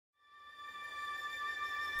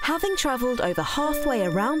Having travelled over halfway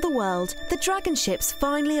around the world, the Dragon ships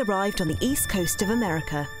finally arrived on the east coast of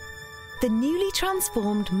America. The newly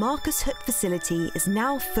transformed Marcus Hook facility is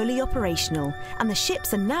now fully operational, and the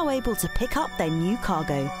ships are now able to pick up their new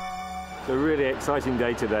cargo. It's a really exciting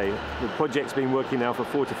day today. The project's been working now for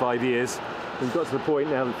 4 to 5 years. We've got to the point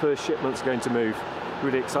now the first shipment's going to move.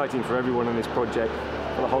 Really exciting for everyone on this project,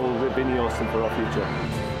 for the whole of INEOS and for our future.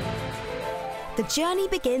 The journey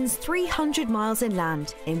begins 300 miles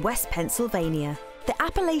inland in West Pennsylvania. The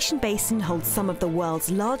Appalachian Basin holds some of the world's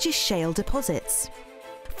largest shale deposits.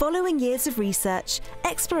 Following years of research,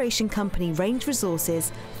 exploration company Range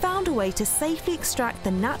Resources found a way to safely extract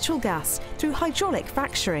the natural gas through hydraulic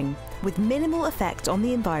fracturing, with minimal effect on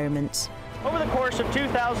the environment. Over the course of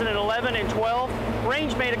 2011 and 12,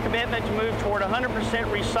 Range made a commitment to move toward 100%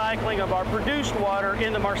 recycling of our produced water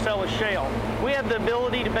in the Marcellus Shale. We have the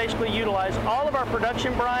ability to basically utilize all of our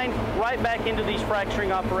production brine right back into these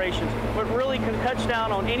fracturing operations, but really cuts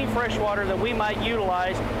down on any fresh water that we might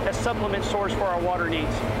utilize as supplement source for our water needs.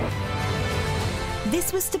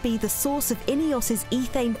 This was to be the source of INEOS's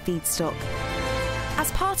ethane feedstock. As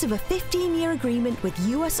part of a 15-year agreement with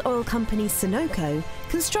US oil company Sunoco,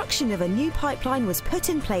 construction of a new pipeline was put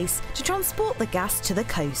in place to transport the gas to the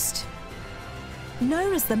coast.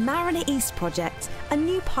 Known as the Mariner East project, a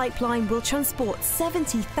new pipeline will transport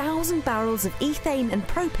 70,000 barrels of ethane and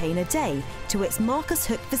propane a day to its Marcus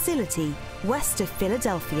Hook facility, west of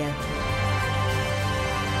Philadelphia.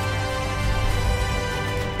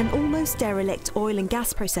 An almost derelict oil and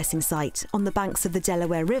gas processing site on the banks of the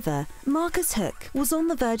Delaware River, Marcus Hook was on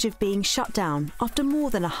the verge of being shut down after more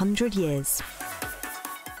than 100 years.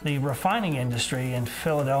 The refining industry in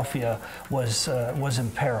Philadelphia was in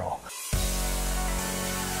peril.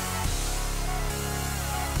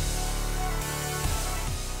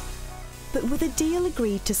 But with a deal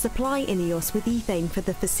agreed to supply INEOS with ethane for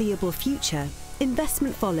the foreseeable future,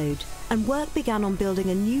 investment followed, and work began on building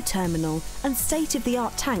a new terminal and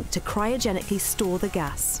state-of-the-art tank to cryogenically store the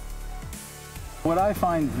gas. What I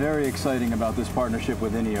find very exciting about this partnership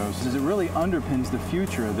with INEOS is it really underpins the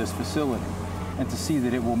future of this facility, and to see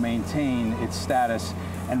that it will maintain its status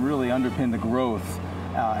and really underpin the growth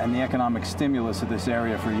and the economic stimulus of this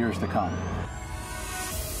area for years to come.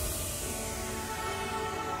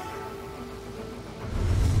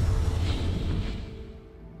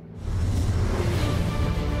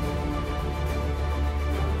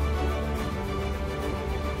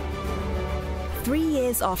 Three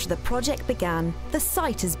years after the project began, the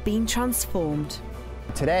site has been transformed.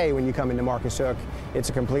 Today, when you come into Marcus Hook, it's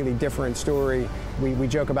a completely different story. We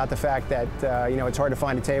joke about the fact that it's hard to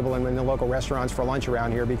find a table in the local restaurants for lunch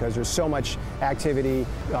around here because there's so much activity,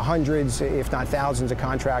 hundreds, if not thousands, of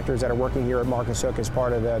contractors that are working here at Marcus Hook as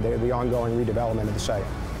part of the ongoing redevelopment of the site.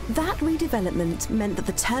 That redevelopment meant that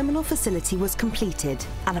the terminal facility was completed,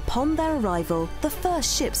 and upon their arrival, the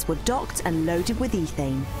first ships were docked and loaded with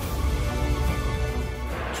ethane.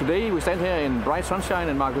 Today we stand here in bright sunshine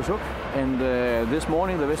in Marcus Hook, and this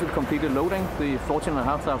morning the vessel completed loading the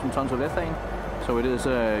 14,500 tons of ethane. So it is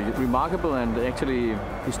a remarkable and actually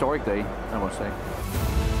historic day, I must say.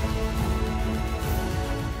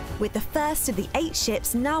 With the first of the 8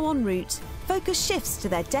 ships now en route, focus shifts to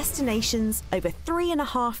their destinations over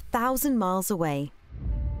 3,500 miles away.